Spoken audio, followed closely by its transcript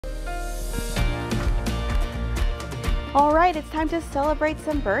All right, it's time to celebrate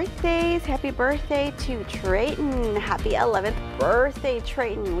some birthdays. Happy birthday to Trayton. Happy 11th birthday,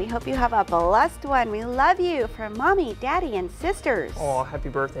 Trayton. We hope you have a blessed one. We love you from Mommy, Daddy, and sisters. Oh, happy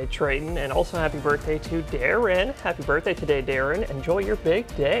birthday, Trayton. And also happy birthday to Darren. Happy birthday today, Darren. Enjoy your big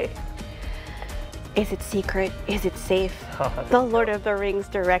day. Is it secret? Is it safe? The Lord of the Rings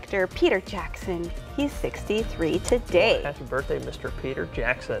director, Peter Jackson. He's 63 today. Happy birthday, Mr. Peter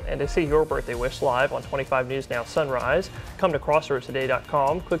Jackson. And to see your birthday wish live on 25 News Now Sunrise, come to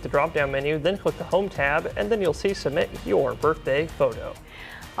crossroadstoday.com, click the drop-down menu, then click the Home tab, and then you'll see Submit Your Birthday Photo.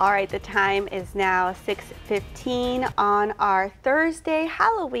 All right, the time is now 6:15 on our Thursday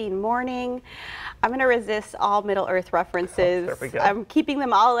Halloween morning. I'm going to resist all Middle-earth references. There we go. I'm keeping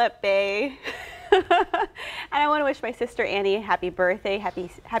them all at bay. And I want to wish my sister Annie a happy birthday.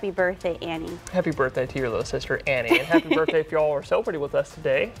 Happy birthday, Annie. Happy birthday to your little sister, Annie. And happy birthday if y'all are celebrating with us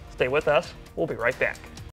today. Stay with us. We'll be right back.